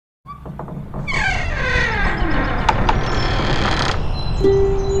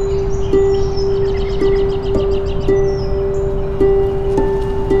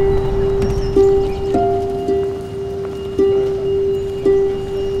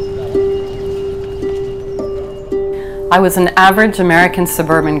I was an average American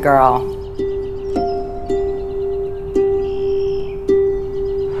suburban girl.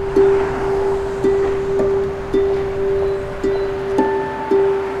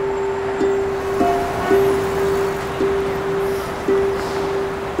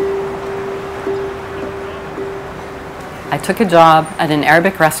 I took a job at an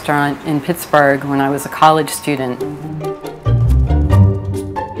Arabic restaurant in Pittsburgh when I was a college student.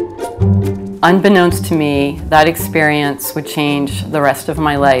 Unbeknownst to me, that experience would change the rest of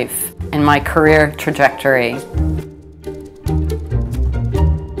my life and my career trajectory.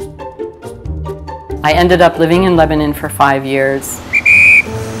 I ended up living in Lebanon for 5 years.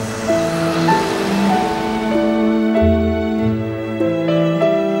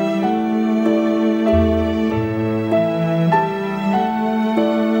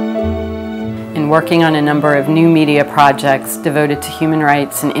 Working on a number of new media projects devoted to human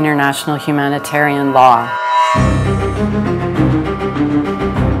rights and international humanitarian law.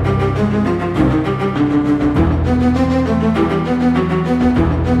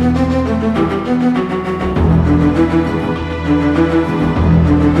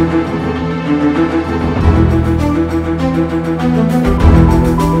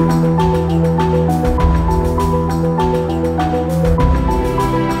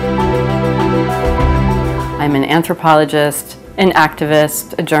 I'm an anthropologist, an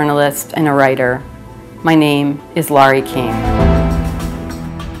activist, a journalist, and a writer. My name is Laurie King.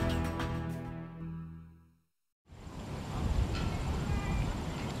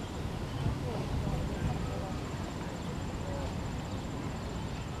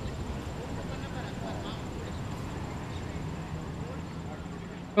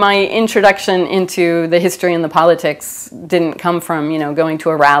 My introduction into the history and the politics didn't come from, going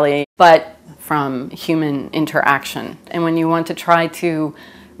to a rally, but from human interaction. And when you want to try to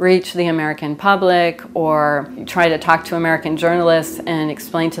reach the American public or try to talk to American journalists and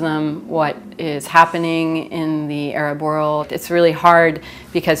explain to them what is happening in the Arab world, it's really hard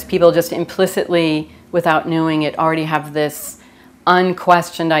because people just implicitly, without knowing it, already have this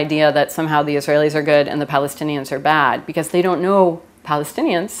unquestioned idea that somehow the Israelis are good and the Palestinians are bad, because they don't know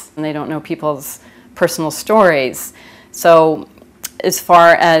Palestinians and they don't know people's personal stories. So as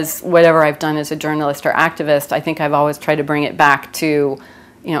far as whatever I've done as a journalist or activist, I think I've always tried to bring it back to,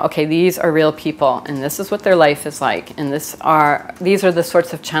 okay, these are real people and this is what their life is like, and these are the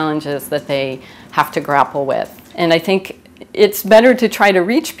sorts of challenges that they have to grapple with. And I think it's better to try to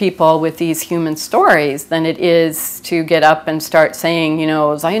reach people with these human stories than it is to get up and start saying,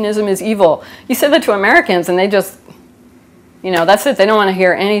 Zionism is evil. You say that to Americans and they just, that's it. They don't want to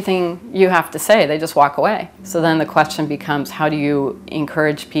hear anything you have to say. They just walk away. So then the question becomes, how do you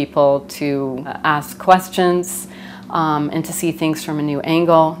encourage people to ask questions and to see things from a new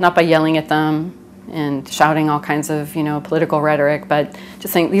angle, not by yelling at them and shouting all kinds of, political rhetoric, but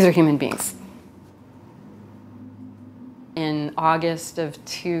just saying, these are human beings. In August of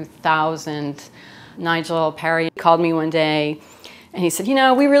 2000, Nigel Parry called me one day and he said,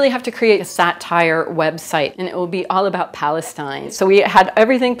 we really have to create a satire website and it will be all about Palestine. So we had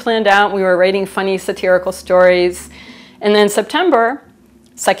everything planned out. We were writing funny satirical stories. And then September,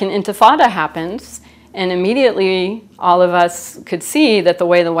 Second Intifada happens. And immediately all of us could see that the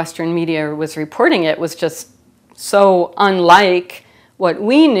way the Western media was reporting it was just so unlike what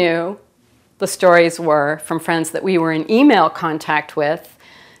we knew the stories were from friends that we were in email contact with.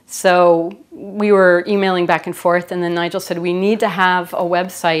 So we were emailing back and forth, and then Nigel said, we need to have a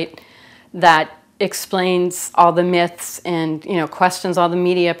website that explains all the myths and questions all the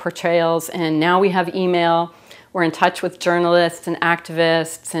media portrayals. And now we have email. We're in touch with journalists and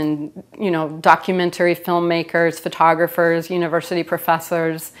activists and documentary filmmakers, photographers, university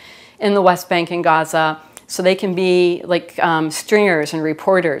professors in the West Bank and Gaza. So they can be like stringers and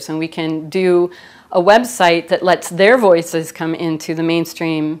reporters, and we can do a website that lets their voices come into the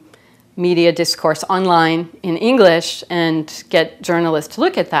mainstream media discourse online in English and get journalists to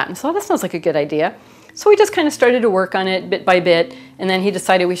look at that. And so that sounds like a good idea. So we just kind of started to work on it bit by bit, and then he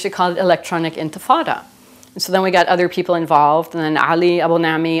decided we should call it Electronic Intifada. And so then we got other people involved, and then Ali Abu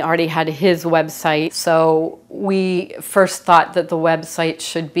Nami already had his website. So we first thought that the website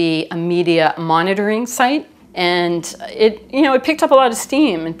should be a media monitoring site. And it picked up a lot of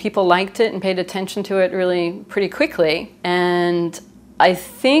steam, and people liked it and paid attention to it really pretty quickly. And I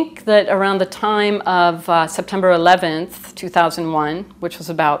think that around the time of September 11th, 2001, which was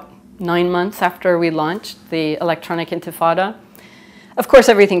about 9 months after we launched the Electronic Intifada, of course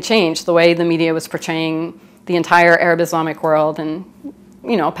everything changed. The way the media was portraying the entire Arab Islamic world and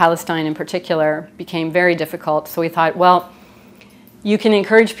Palestine in particular became very difficult. So we thought, well, You can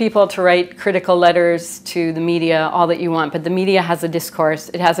encourage people to write critical letters to the media, all that you want, but the media has a discourse,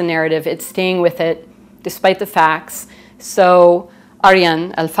 it has a narrative, it's staying with it despite the facts. So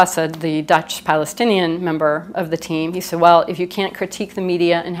Arjan Al-Fasad, the Dutch Palestinian member of the team, he said, well, if you can't critique the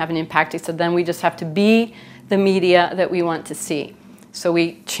media and have an impact, he said, then we just have to be the media that we want to see. So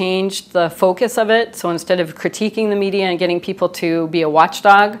we changed the focus of it. So instead of critiquing the media and getting people to be a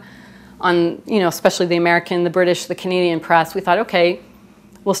watchdog on, especially the American, the British, the Canadian press, we thought, okay,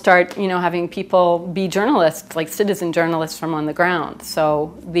 we'll start, having people be journalists, like citizen journalists from on the ground.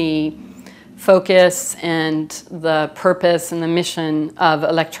 So the focus and the purpose and the mission of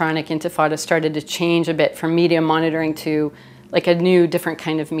Electronic Intifada started to change a bit from media monitoring to like a new, different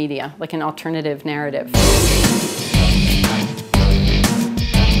kind of media, like an alternative narrative.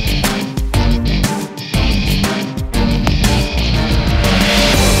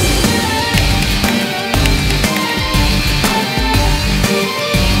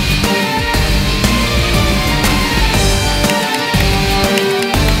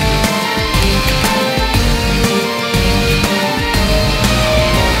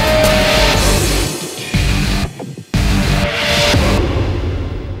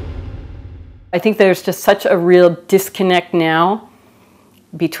 I think there's just such a real disconnect now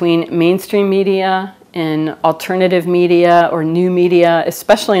between mainstream media and alternative media or new media,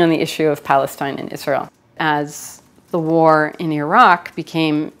 especially on the issue of Palestine and Israel. As the war in Iraq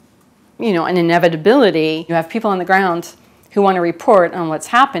became, an inevitability, you have people on the ground who want to report on what's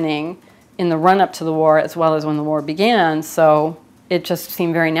happening in the run-up to the war as well as when the war began. So it just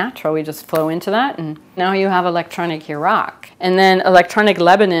seemed very natural. We just flow into that, and now you have Electronic Iraq. And then Electronic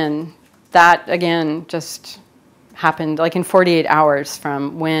Lebanon, that, again, just happened like in 48 hours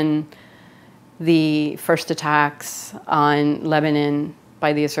from when the first attacks on Lebanon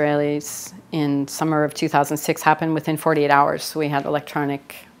by the Israelis in summer of 2006 happened within 48 hours. So we had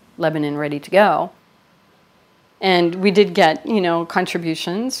Electronic Lebanon ready to go. And we did get,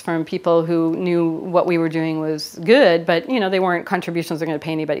 contributions from people who knew what we were doing was good, but, they weren't contributions that are going to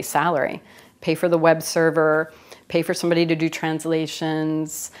pay anybody's salary. Pay for the web server, pay for somebody to do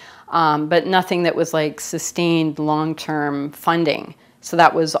translations, but nothing that was like sustained long-term funding. So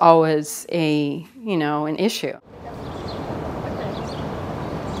that was always an issue.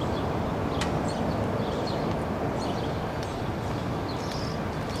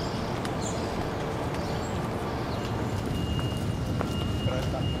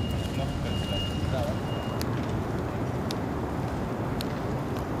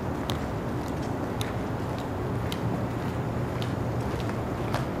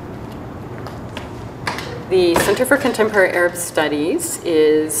 The Center for Contemporary Arab Studies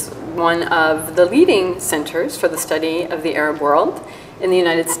is one of the leading centers for the study of the Arab world in the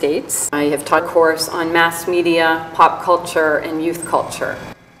United States. I have taught a course on mass media, pop culture, and youth culture.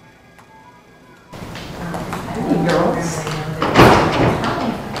 Hey girls.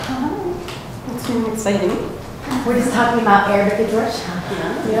 What's new exciting? We're just talking about Arabic at Georgetown.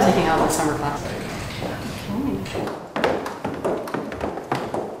 Yeah. Taking out my summer class. Okay.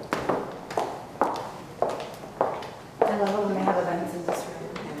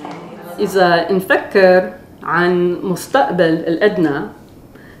 إذا نفكر عن مستقبل الأدنى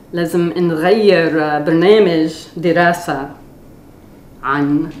لازم نغير برنامج دراسة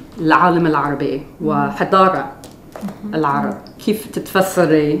عن العالم العربي وحضارة العرب. كيف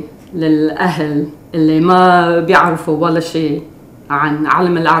تتفسري للأهل اللي ما بيعرفوا ولا شيء عن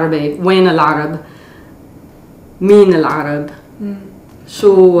العالم العربي؟ وين العرب؟ مين العرب؟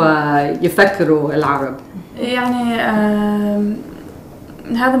 شو يفكروا العرب؟ يعني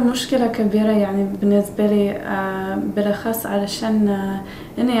هذا مشكلة كبيرة يعني بالنسبة لي بالأخص علشان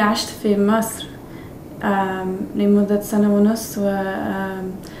أني عشت في مصر لمدة سنة ونص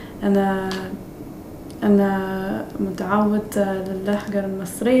وأنا متعود للهجة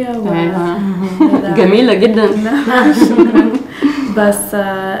المصرية جميلة جدا. شكرا. بس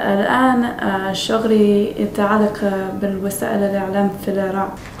الآن شغلي يتعلق بالوسائل الإعلام في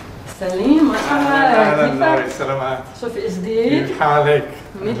العراق. سليم ما شاء الله. اهلا لوري، سلامات. شوف جديد. كيف حالك؟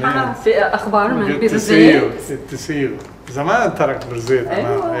 منيحة. في اخبار من بيرزيت؟ تسيو زمان تركت بيرزيت.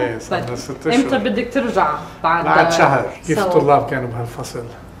 ايوه. ايه صار لنا 6 اشهر. امتى بدك ترجع؟ بعد شهر. كيف الطلاب كانوا بهالفصل؟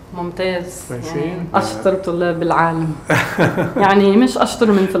 ممتاز. كويسين. اشطر طلاب بالعالم. يعني مش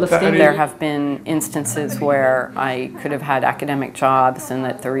اشطر من فلسطين. There have been instances where I could have had academic jobs and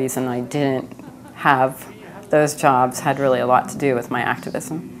that the reason I didn't have those jobs had really a lot to do with my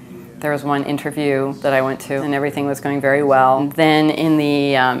activism. There was one interview that I went to and everything was going very well. And then in the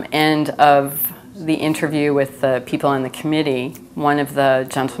end of the interview with the people on the committee, one of the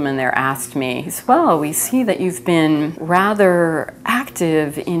gentlemen there asked me, he said, well, we see that you've been rather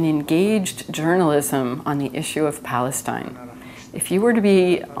active in engaged journalism on the issue of Palestine. If you were to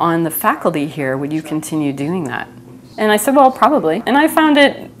be on the faculty here, would you continue doing that? And I said, well, probably. And I found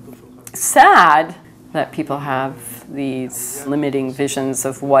it sad that people have these limiting visions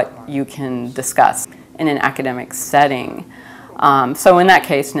of what you can discuss in an academic setting. So in that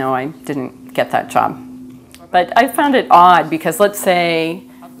case, no, I didn't get that job. But I found it odd because let's say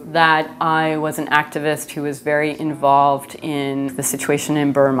that I was an activist who was very involved in the situation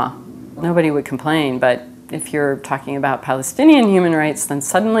in Burma. Nobody would complain, but if you're talking about Palestinian human rights, then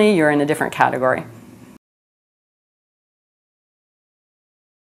suddenly you're in a different category.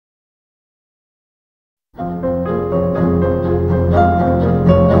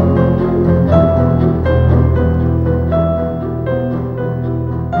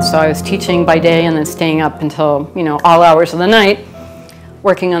 So I was teaching by day and then staying up until, all hours of the night,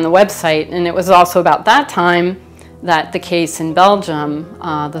 working on the website. And it was also about that time that the case in Belgium,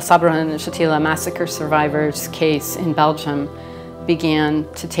 the Sabra and Shatila massacre survivors case in Belgium, began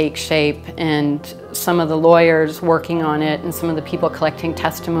to take shape. And some of the lawyers working on it and some of the people collecting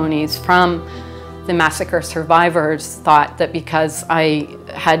testimonies from the massacre survivors thought that because I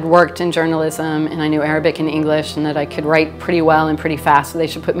had worked in journalism and I knew Arabic and English and that I could write pretty well and pretty fast, so they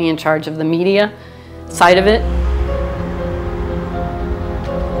should put me in charge of the media side of it.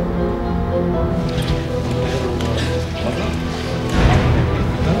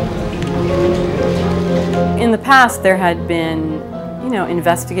 In the past, there had been,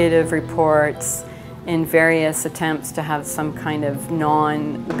 investigative reports in various attempts to have some kind of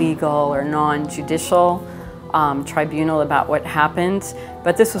non-legal or non-judicial tribunal about what happened.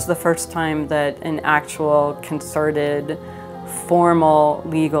 But this was the first time that an actual concerted, formal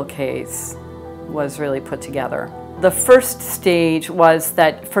legal case was really put together. The first stage was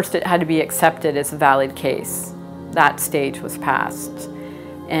that first it had to be accepted as a valid case. That stage was passed.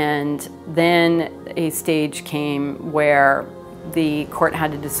 And then a stage came where the court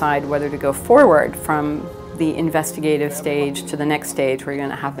had to decide whether to go forward from the investigative stage to the next stage where you're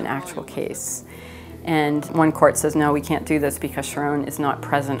going to have an actual case. And one court says, no, we can't do this because Sharon is not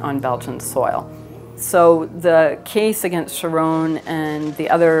present on Belgian soil. So the case against Sharon and the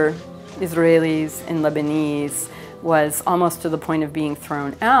other Israelis and Lebanese was almost to the point of being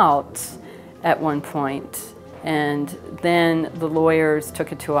thrown out at one point. And then the lawyers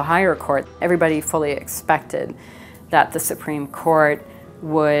took it to a higher court. Everybody fully expected that the Supreme Court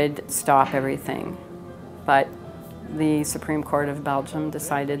would stop everything. But the Supreme Court of Belgium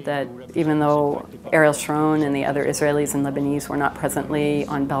decided that even though Ariel Sharon and the other Israelis and Lebanese were not presently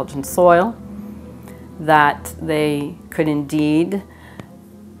on Belgian soil, that they could indeed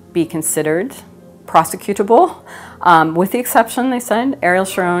be considered prosecutable, with the exception, they said, Ariel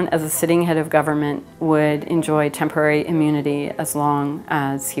Sharon, as a sitting head of government, would enjoy temporary immunity as long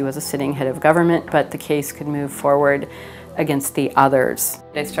as he was a sitting head of government, but the case could move forward against the others.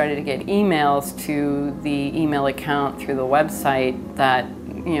 I started to get emails to the email account through the website that,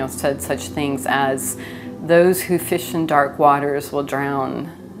 said such things as, those who fish in dark waters will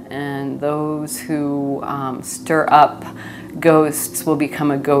drown, and those who stir up ghosts will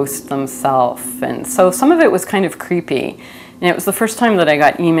become a ghost themselves. And so some of it was kind of creepy. And it was the first time that I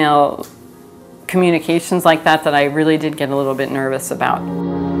got email communications like that I really did get a little bit nervous about.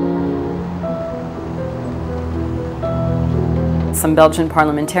 Some Belgian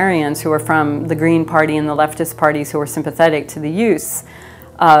parliamentarians who were from the Green Party and the leftist parties who were sympathetic to the use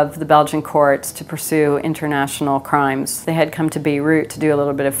of the Belgian courts to pursue international crimes. They had come to Beirut to do a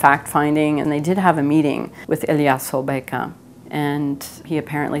little bit of fact-finding, and they did have a meeting with Ilyas Houlbeka. And he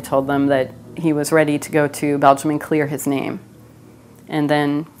apparently told them that he was ready to go to Belgium and clear his name. And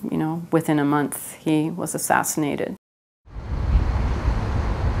then, within a month, he was assassinated.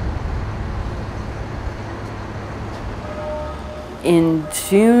 In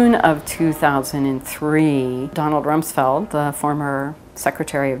June of 2003, Donald Rumsfeld, the former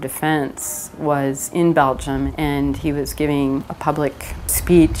Secretary of Defense, was in Belgium, and he was giving a public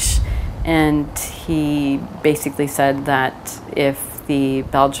speech, and he basically said that if the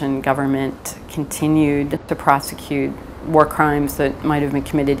Belgian government continued to prosecute war crimes that might have been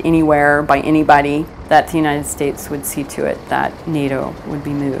committed anywhere by anybody, that the United States would see to it that NATO would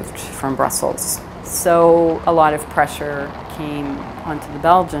be moved from Brussels. So a lot of pressure came onto the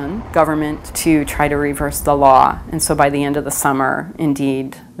Belgian government to try to reverse the law. And so by the end of the summer,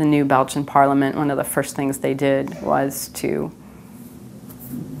 indeed, the new Belgian parliament, one of the first things they did was to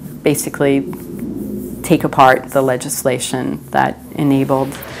basically take apart the legislation that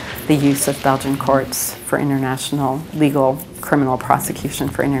enabled the use of Belgian courts for international legal criminal prosecution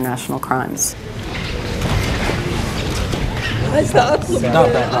for international crimes. I felt,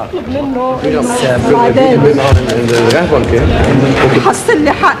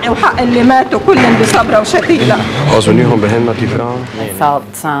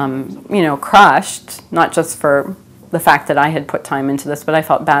 crushed, not just for the fact that I had put time into this, but I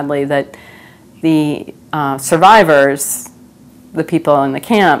felt badly that the survivors, the people in the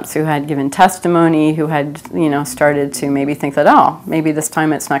camps who had given testimony, who had, started to maybe think that, oh, maybe this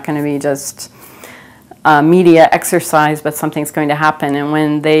time it's not going to be just media exercise, but something's going to happen. And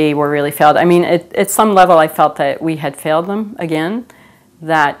when they were really failed, I mean, at some level I felt that we had failed them again,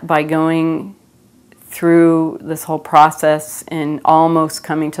 that by going through this whole process and almost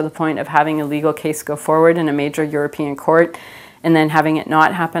coming to the point of having a legal case go forward in a major European court and then having it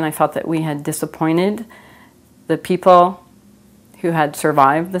not happen, I felt that we had disappointed the people who had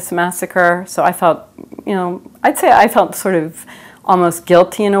survived this massacre. So I felt, I'd say I felt sort of almost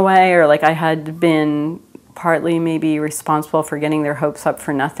guilty in a way, or like I had been partly maybe responsible for getting their hopes up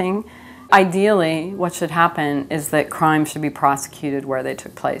for nothing. Ideally, what should happen is that crime should be prosecuted where they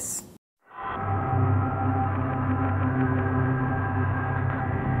took place.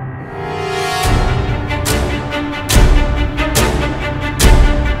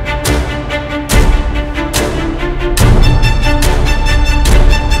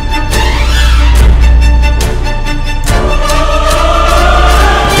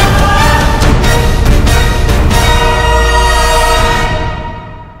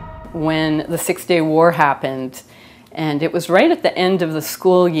 When the Six-Day War happened, and it was right at the end of the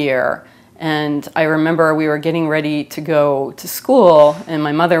school year, and I remember we were getting ready to go to school, and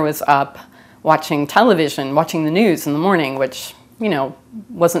my mother was up watching television, watching the news in the morning, which,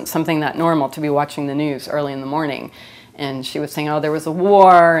 wasn't something that normal to be watching the news early in the morning. And she was saying, oh, there was a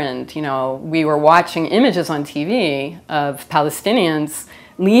war, and, we were watching images on TV of Palestinians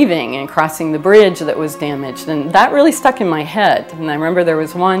leaving and crossing the bridge that was damaged, and that really stuck in my head. And I remember there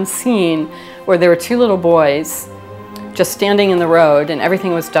was one scene where there were two little boys just standing in the road, and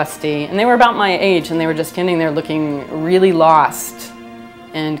everything was dusty, and they were about my age, and they were just standing there looking really lost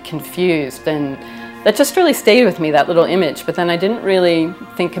and confused, and that just really stayed with me, that little image. But then I didn't really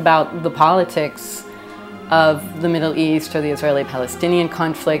think about the politics of the Middle East or the Israeli-Palestinian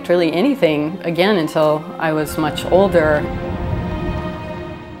conflict, really anything, again, until I was much older.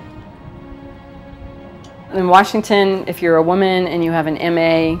 In Washington, if you're a woman and you have an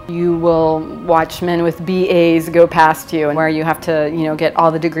MA, you will watch men with BAs go past you, and where you have to, get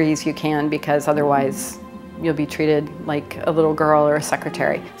all the degrees you can, because otherwise you'll be treated like a little girl or a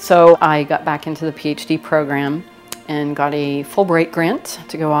secretary. So I got back into the PhD program and got a Fulbright grant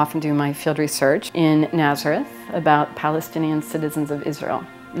to go off and do my field research in Nazareth about Palestinian citizens of Israel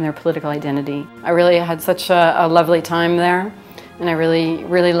and their political identity. I really had such a lovely time there, and I really,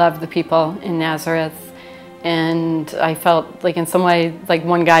 really loved the people in Nazareth. And I felt like in some way, like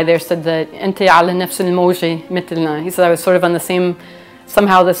one guy there said that "Anti ala nafs al-mawji mithlna." He said I was sort of on the same,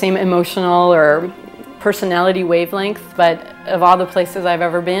 somehow the same emotional or personality wavelength. But of all the places I've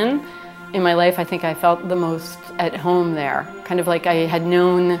ever been in my life, I think I felt the most at home there. Kind of like I had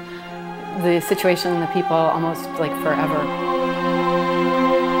known the situation and the people almost like forever.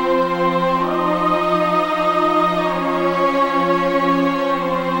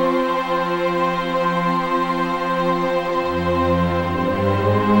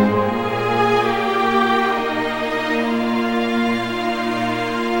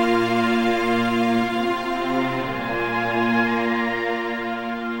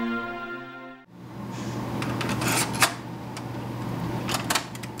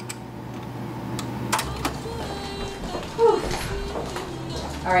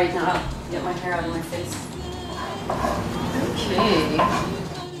 All right, now I'll get my hair out of my face. Okay.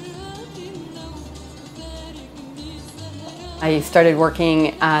 I started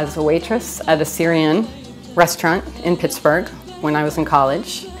working as a waitress at a Syrian restaurant in Pittsburgh when I was in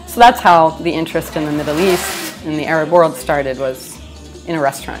college. So that's how the interest in the Middle East and the Arab world started, was in a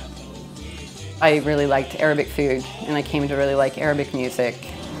restaurant. I really liked Arabic food, and I came to really like Arabic music.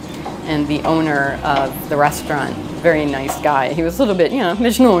 And the owner of the restaurant, very nice guy. He was a little bit,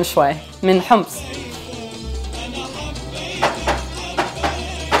 مجنون شوي من حمص.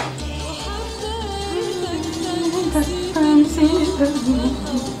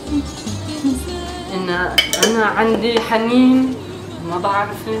 أنا عندي حنين ما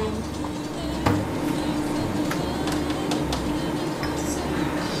بعرف ليه.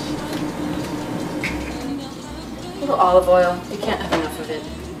 A little olive oil, you can't have enough of it.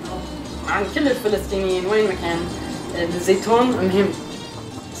 عن كل الفلسطينيين وين ما كان الزيتون مهم.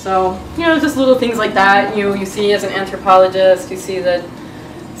 So, you know, just little things like that. You see as an anthropologist, you see that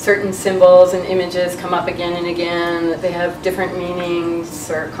certain symbols and images come up again and again, that they have different meanings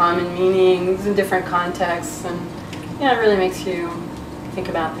or common meanings in different contexts. And yeah, it really makes you think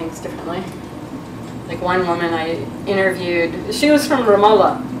about things differently. Like one woman I interviewed, she was from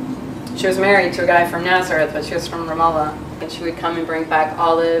Ramallah. She was married to a guy from Nazareth, but she was from Ramallah. And she would come and bring back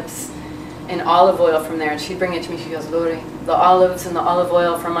olives and olive oil from there. And she'd bring it to me. She goes, Laurie, the olives and the olive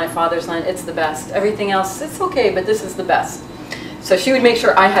oil from my father's land, it's the best. Everything else, it's okay, but this is the best. So she would make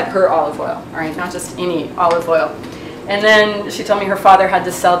sure I had her olive oil, all right, not just any olive oil. And then she told me her father had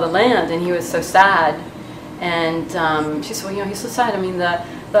to sell the land, and he was so sad. And she said, well, you know, he's so sad. I mean,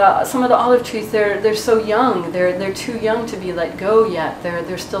 some of the olive trees, they're so young. They're too young to be let go yet.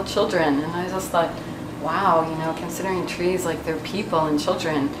 They're still children. And I just thought, wow, you know, considering trees like they're people and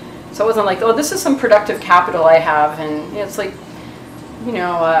children. So it wasn't like, oh, this is some productive capital I have, and you know, it's like, you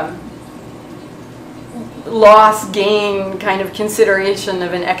know, loss gain kind of consideration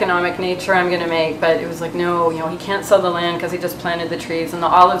of an economic nature I'm going to make. But it was like, no, you know, he can't sell the land because he just planted the trees, and the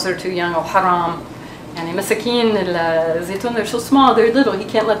olives are too young. Oh, haram. And masakin, zaytun, they're so small, they're little, he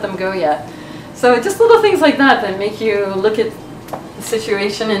can't let them go yet. So just little things like that make you look at the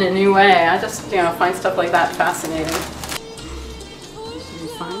situation in a new way. I just, you know, find stuff like that fascinating. Should be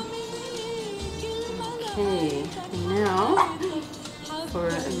fun. Okay, now for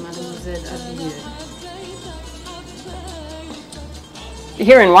Mademoiselle Abir.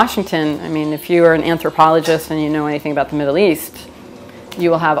 Here in Washington, I mean, if you are an anthropologist and you know anything about the Middle East, you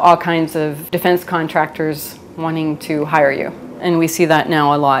will have all kinds of defense contractors wanting to hire you. And we see that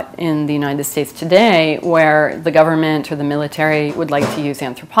now a lot in the United States today, where the government or the military would like to use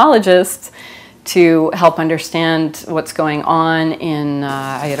anthropologists to help understand what's going on in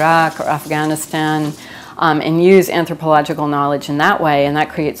Iraq or Afghanistan, and use anthropological knowledge in that way. And that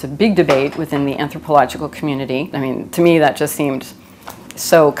creates a big debate within the anthropological community. I mean, to me, that just seemed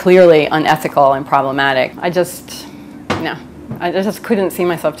so clearly unethical and problematic. I just couldn't see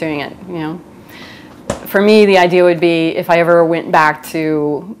myself doing it, you know. For me, the idea would be if I ever went back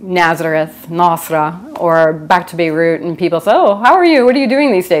to Nazareth, Nasra, or back to Beirut, and people say, oh, how are you? What are you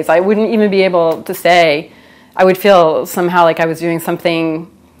doing these days? I wouldn't even be able to say. I would feel somehow like I was doing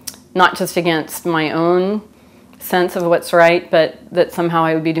something not just against my own sense of what's right, but that somehow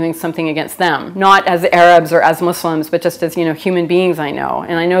I would be doing something against them. Not as Arabs or as Muslims, but just as, you know, human beings I know.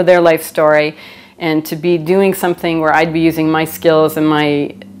 And I know their life story. And to be doing something where I'd be using my skills and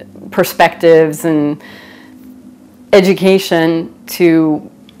my perspectives and education to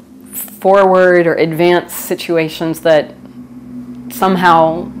forward or advance situations that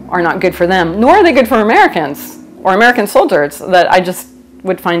somehow are not good for them, nor are they good for Americans or American soldiers, that I just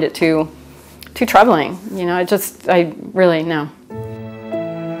would find it too troubling. You know, I really, no.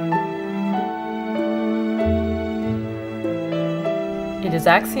 It is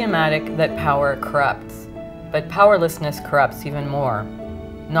axiomatic that power corrupts, but powerlessness corrupts even more.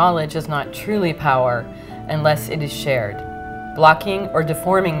 Knowledge is not truly power unless it is shared. Blocking or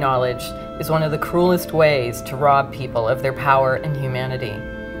deforming knowledge is one of the cruelest ways to rob people of their power and humanity.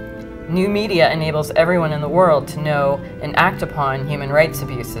 New media enables everyone in the world to know and act upon human rights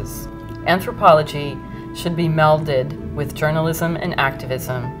abuses. Anthropology should be melded with journalism and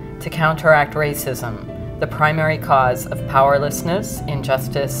activism to counteract racism, the primary cause of powerlessness,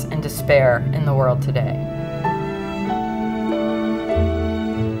 injustice, and despair in the world today.